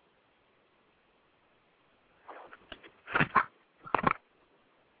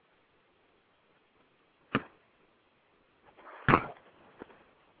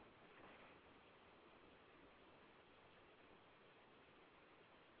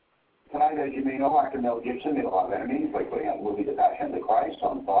 Tonight, as you may know, actor Mel Gibson made a lot of enemies by putting out a movie, The Passion of the Christ.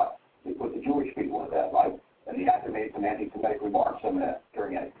 Some thought they put the Jewish people in that light. And the actor made some anti-Semitic remarks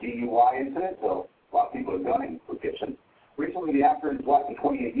during a DUI incident, so a lot of people are gunning for Gibson. Recently, the actor and his wife for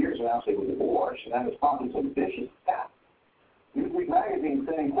 28 years announced they were divorced, and that has prompted some vicious attacks. Newsweek magazine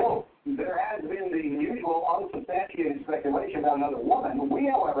saying, quote, there has been the usual unsubstantiated speculation about another woman. We,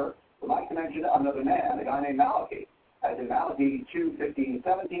 however, would like to mention another man, a guy named Malachi. As in Malachi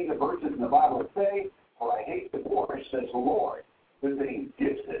 2:15-17, the verses in the Bible that say, for I hate divorce, says the Lord. Visiting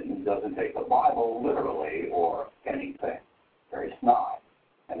Gibson doesn't take the Bible literally or anything. Very snide.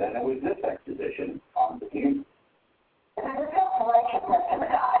 And then there was this exposition on the team. There's no righteousness in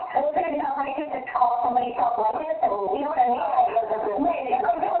God. There's no righteousness to call somebody self-righteous, and you know what I mean? The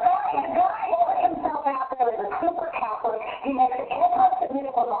guy puts himself out there as a super Catholic. He makes an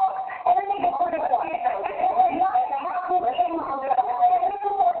anti-Semitic law, and then they get rid of it. It's not a Catholic thing.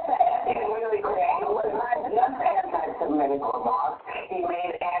 It's really great. It was not just anti-Semitic laws. He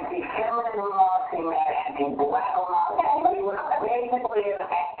made anti-feminine laws. He made anti-black laws. He was basically a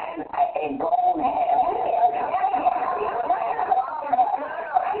bonehead.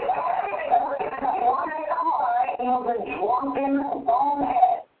 He was a drunken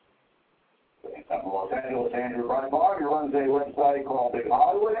bonehead. Los Angeles, Andrew Breitbart, who runs a website called Big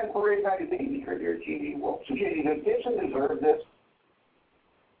Hollywood and Parade Magazine. Contributor Jeannie Wolf. So Jeannie, does Gibson deserve this?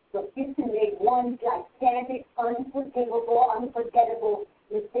 So Gibson made one gigantic, unforgivable, unforgettable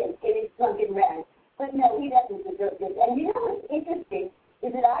mistake in his drunken rant. But no, he doesn't deserve this. And you know what's interesting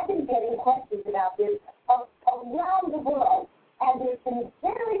is that I've been getting questions about this around the world, and there's been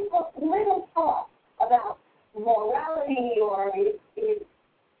very little talk about morality or his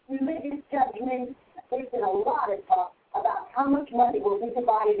religious judgment. There's been a lot of talk about how much money will be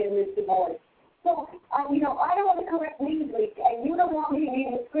divided in this divorce. So, I don't want to correct Newsweek, and you don't want me to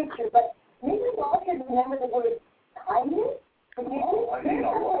read the scripture, but maybe we all should remember the word kindness.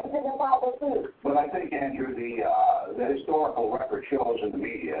 But I think, Andrew, the historical record shows in the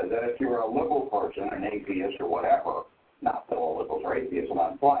media that if you're a liberal person, an atheist or whatever, not that all liberals are atheists, I'm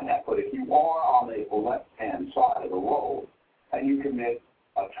not implying that, but if you are on the left-hand side of the road and you commit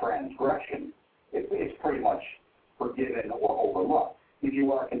a transgression, it's pretty much forgiven or overlooked. If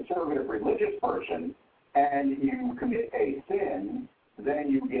you are a conservative religious person and you commit a sin, then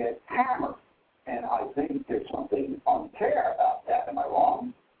you get hammered. And I think there's something unfair about that. Am I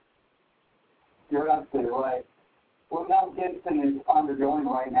wrong? You're absolutely right. What Mel Gibson is undergoing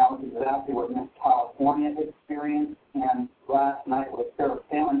right now is exactly what Miss California experienced, and last night what Sarah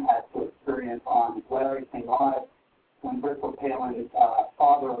Palin had to experience on Larry King Live when Bristol Palin's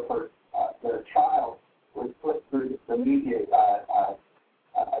father of their child was put through the media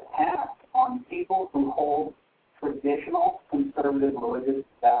attack on people who hold traditional conservative religious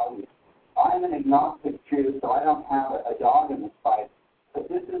values. I'm an agnostic Jew, so I don't have a dog in this fight, but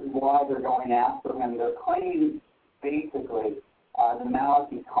this is why they're going after him. They're claiming basically the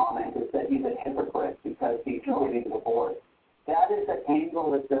Malachi comment is that he's a hypocrite because he's getting divorced. That is the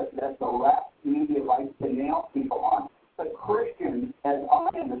angle that the left media likes to nail people on. But Christians, as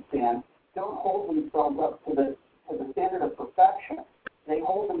I understand, don't hold themselves up to the standard of perfection. They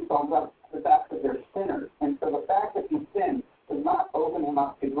hold themselves up to the fact that they're sinners. And so the fact that he sinned does not open him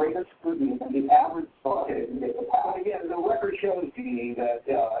up to greater scrutiny than the average soldier can get the power. But again, the record shows, Jeannie, that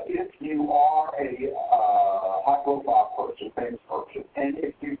if you are a high-profile person, famous person, and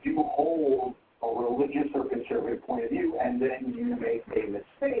if you do hold a religious or conservative point of view, and then you make a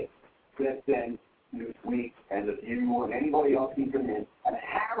mistake, that then Newsweek and The View and anybody else can come in and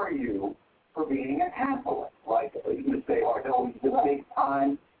hammer you for being a Catholic. Like you say, oh, he's a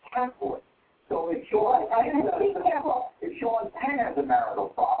big-time Catholic. So if Sean Penn has a marital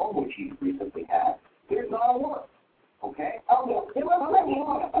problem, which he recently had, there's not a work. Okay? Oh, yes. There was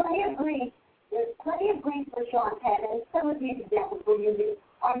plenty of grief. There's plenty of grief for Sean Penn, and some of these examples we're using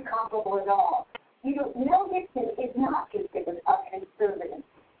aren't comparable at all. Mel Gibson is not considered a conservative.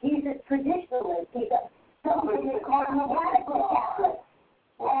 He's a traditionalist. He's something they call a radical Catholic.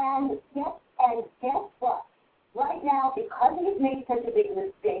 And guess what? Right now, because he's made such a big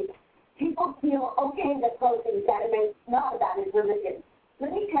mistake, people feel, okay, the close things that it's not about his religion.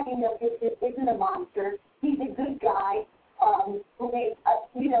 Let me tell you, Mel Gibson isn't a monster. He's a good guy who made a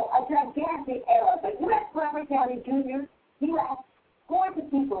gigantic error. But you ask Robert Downey Jr., he left scores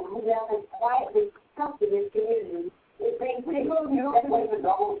of people who now has quietly helped in his community. It brings people. You don't think the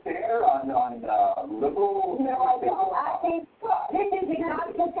double standard on liberal? No, I don't. I think this is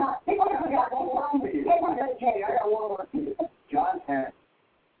exactly the time. This is exactly the time. John Penn.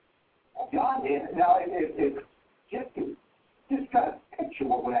 John, now, if just kind of picture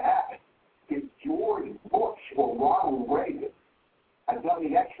what would have happened if George Bush or Ronald Reagan had done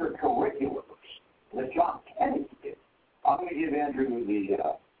the extracurriculars that John Kennedy did. I'm going to give Andrew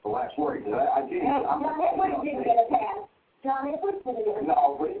the last word. John Edwards didn't get a pass. John Edwards didn't get a pass.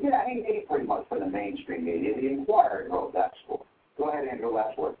 No, but he pretty much for the mainstream media. The Inquirer wrote that story. Go ahead, Andrew,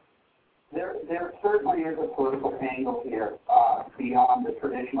 last word. There certainly is a political angle here beyond the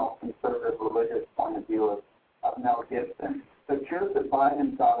traditional conservative religious point of view of Mel Gibson. But Joseph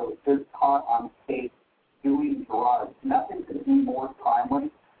Biden thought it was just caught on tape doing drugs. Nothing could be more timely.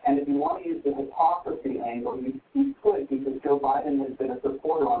 And if you want to use the hypocrisy angle, you could, because Joe Biden has been a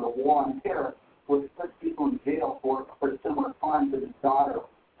supporter on the war on terror, which puts people in jail for similar crimes as his daughter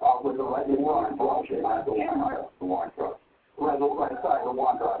was alleged war on drugs. The war on drugs. Right, the war on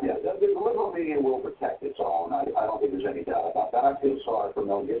drugs. Yeah, the liberal media will protect its own. I don't think there's any doubt about that. I feel sorry for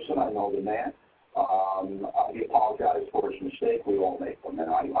Mel Gibson. I know the man. He apologized for his mistake. We all make them.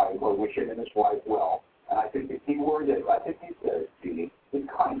 And I wish him and his wife well. And I think the key word that I think he said, Jeannie, is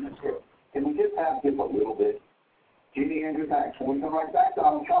kindness here. Can we just give a little bit? Jeannie, Andrew, thanks. When we come right back,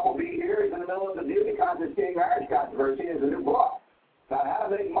 Donald Trump will be here. He's in the middle of the beauty contest gay marriage controversy. There's a new book about how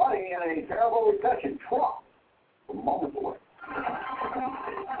to make money in a terrible recession. Trump. A moment away.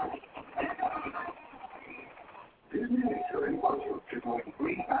 This meeting should involve you to go and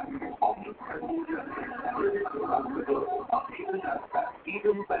read and on the present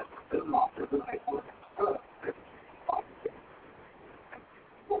even better than lots of the paperwork.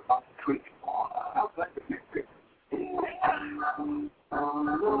 Tweet on outside the picture.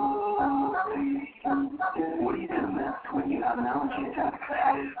 What do you do next when you have an allergy attack?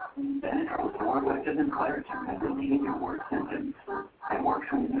 Benadryl is more effective than Claritin at relieving your worst symptoms. It works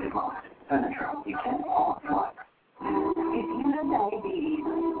when you need most. Benadryl, you can't fall asleep. If you have diabetes,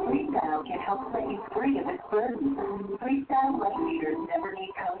 Freestyle can help set you free of its burden. Freestyle light meters never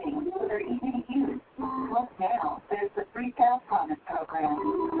need coding, so they're easy to use. Plus now, there's the Freestyle Promise Program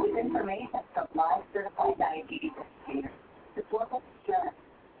with information from live certified diabetes educators. It's local insurance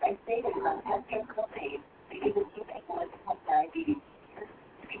and savings on test and co-pays because if you make one with diabetes,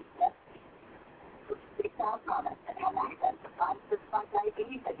 Freestyle Promise and have access to live certified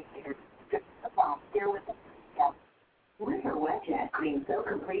diabetes educators. Just volunteer with them. With her wet jet clean so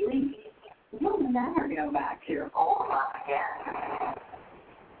completely, you'll never go back to your old one again.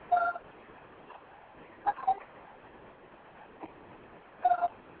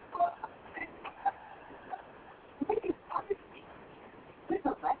 With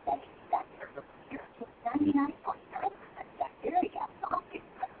a wet jet bacteria, you're 99.9% bacteria off your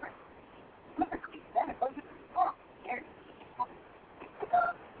preference. Perfectly better for your own care.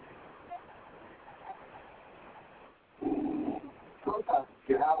 Sometimes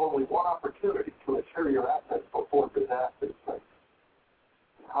you have only one opportunity to assure your assets before disaster strikes.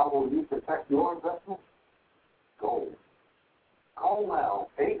 How will you protect your investment? Gold. Call now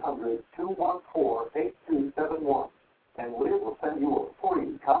 800-214-8271 and Liz will send you a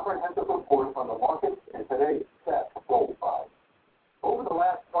free comprehensive report on the markets and today's set gold buy. Over the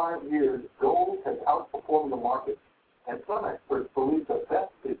last 5 years, gold has outperformed the market, and some experts believe the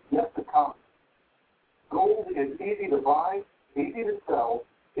best is yet to come. Gold is easy to buy, easy to sell.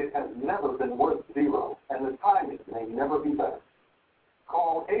 It has never been worth zero, and the timing may never be better.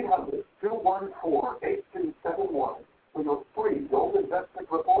 Call 800-214-8271 for your free gold investment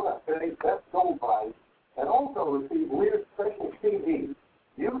report on today's best gold buys, and also receive Lear's special CD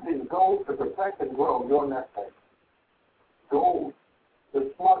using gold to protect and grow your nest egg. Gold,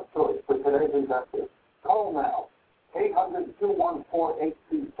 the smart choice for today's investors. Call now,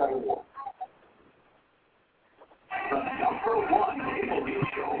 800-214-8271. The number one cable news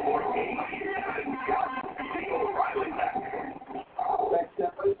show for 8 years has got Bill O'Reilly back. Thanks,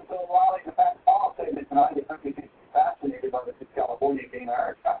 Jeffrey. Bill O'Reilly, the fact Paul statement tonight. The country is fascinated by the California gay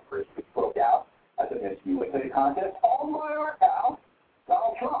marriage controversy which broke out at the Miss USA contest. All by our pal,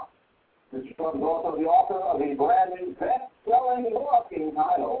 Donald Trump. Mr. Trump is also the author of a brand new best-selling book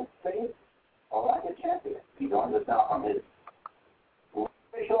entitled Faith Like a Champion. He joins us now from his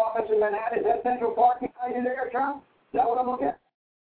official office in Manhattan. Is that Central Park behind you there, Trump? Is that what I'm looking at?